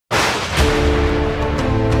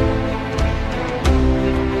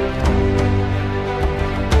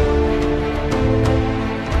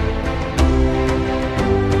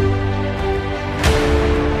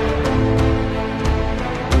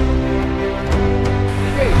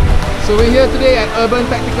So we're here today at Urban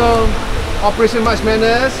Tactical Operation March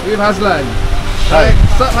Madness with Hazlan. Hi.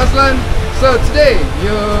 What's up, Hazlan? So today,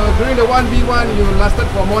 during the 1v1, you lasted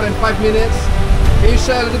for more than 5 minutes. Can you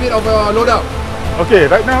share a little bit of your loadout? Okay,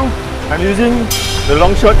 right now I'm using the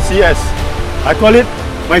Longshot CS. I call it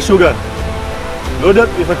my sugar. Loaded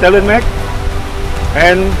with a talent mag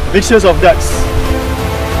and mixtures of darts.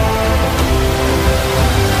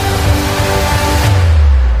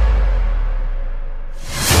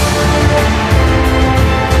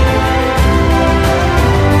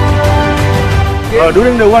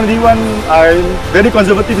 During the 1v1, I'm very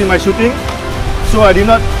conservative in my shooting, so I did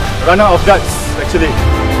not run out of darts actually.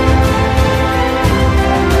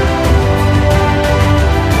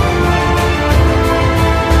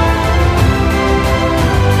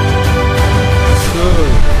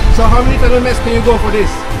 So how many talent mags can you go for this?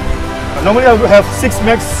 Normally I will have 6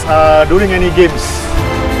 mags during any games.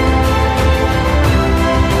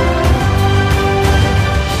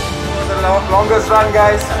 The longest run,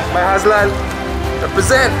 guys, by Hazlan.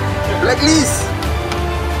 Represent BlxckList.